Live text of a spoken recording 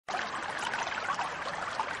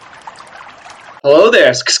Hello there.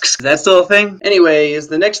 Is that still a thing? Anyways,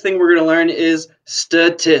 the next thing we're going to learn is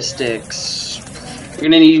statistics. You're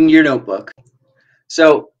going to need your notebook.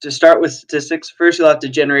 So to start with statistics, first you'll have to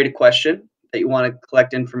generate a question that you want to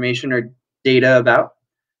collect information or data about.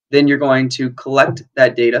 Then you're going to collect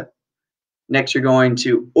that data. Next, you're going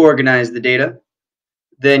to organize the data.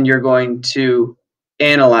 Then you're going to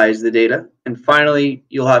analyze the data. And finally,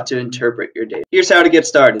 you'll have to interpret your data. Here's how to get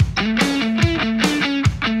started.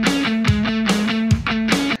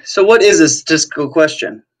 So what is a statistical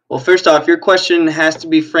question? Well, first off, your question has to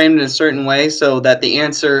be framed in a certain way so that the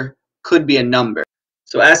answer could be a number.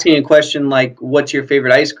 So asking a question like, what's your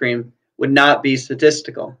favorite ice cream, would not be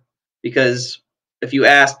statistical, because if you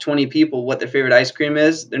ask 20 people what their favorite ice cream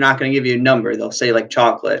is, they're not going to give you a number. They'll say like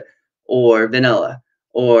chocolate or vanilla,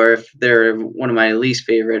 or if they're one of my least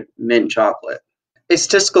favorite, mint chocolate. A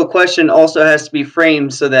statistical question also has to be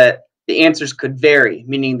framed so that the answers could vary,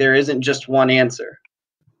 meaning there isn't just one answer.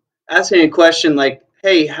 Asking a question like,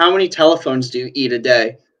 hey, how many telephones do you eat a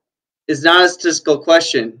day, is not a statistical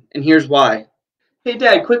question, and here's why. Hey,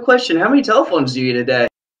 Dad, quick question. How many telephones do you eat a day?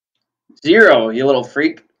 0, you little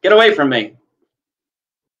freak. Get away from me.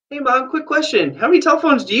 Hey, Mom, quick question. How many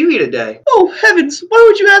telephones do you eat a day? Oh, heavens, why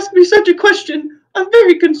would you ask me such a question? I'm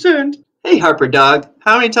very concerned. Hey, Harper Dog,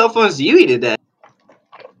 how many telephones do you eat a day?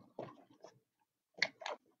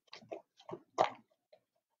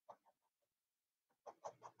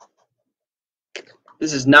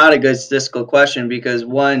 This is not a good statistical question because,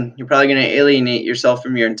 one, you're probably going to alienate yourself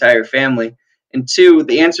from your entire family. And two,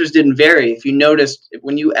 the answers didn't vary. If you noticed,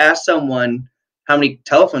 when you ask someone how many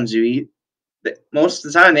telephones you eat, most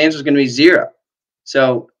of the time the answer is going to be 0.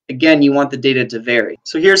 So again, you want the data to vary.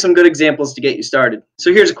 So here's some good examples to get you started.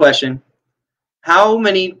 So here's a question. How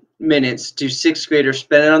many minutes do 6th graders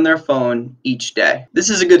spend on their phone each day? This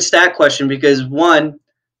is a good stat question because, one,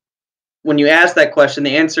 when you ask that question,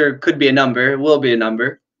 the answer could be a number, it will be a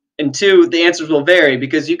number. And two, the answers will vary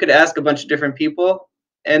because you could ask a bunch of different people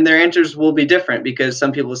and their answers will be different because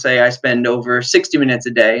some people say I spend over 60 minutes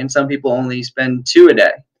a day and some people only spend 2 a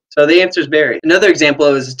day. So the answers vary. Another example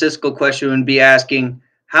of a statistical question would be asking,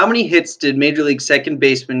 how many hits did Major League second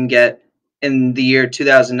baseman get in the year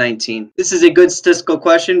 2019? This is a good statistical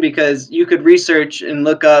question because you could research and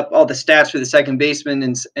look up all the stats for the second baseman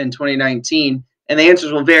in 2019, and the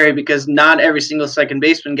answers will vary because not every single second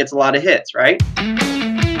baseman gets a lot of hits, right?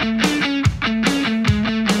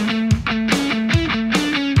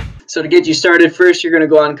 So to get you started, first you're going to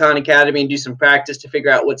go on Khan Academy and do some practice to figure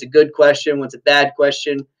out what's a good question, what's a bad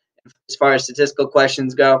question, as far as statistical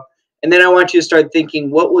questions go. And then I want you to start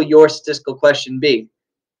thinking, what will your statistical question be?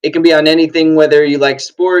 It can be on anything, whether you like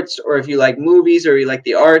sports or if you like movies or you like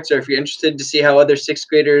the arts or if you're interested to see how other 6th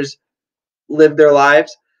graders live their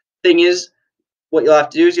lives. Thing is, what you'll have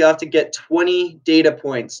to do is you'll have to get 20 data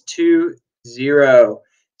points, 20.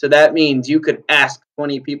 So that means you could ask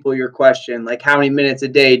 20 people your question, like how many minutes a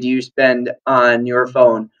day do you spend on your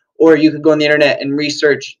phone? Or you could go on the internet and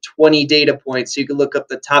research 20 data points so you could look up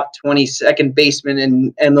the top 20 second basemen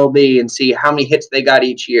in MLB and see how many hits they got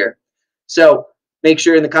each year. So make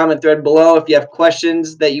sure in the comment thread below if you have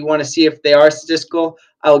questions that you want to see if they are statistical,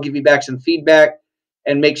 I will give you back some feedback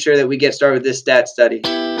and make sure that we get started with this stat study.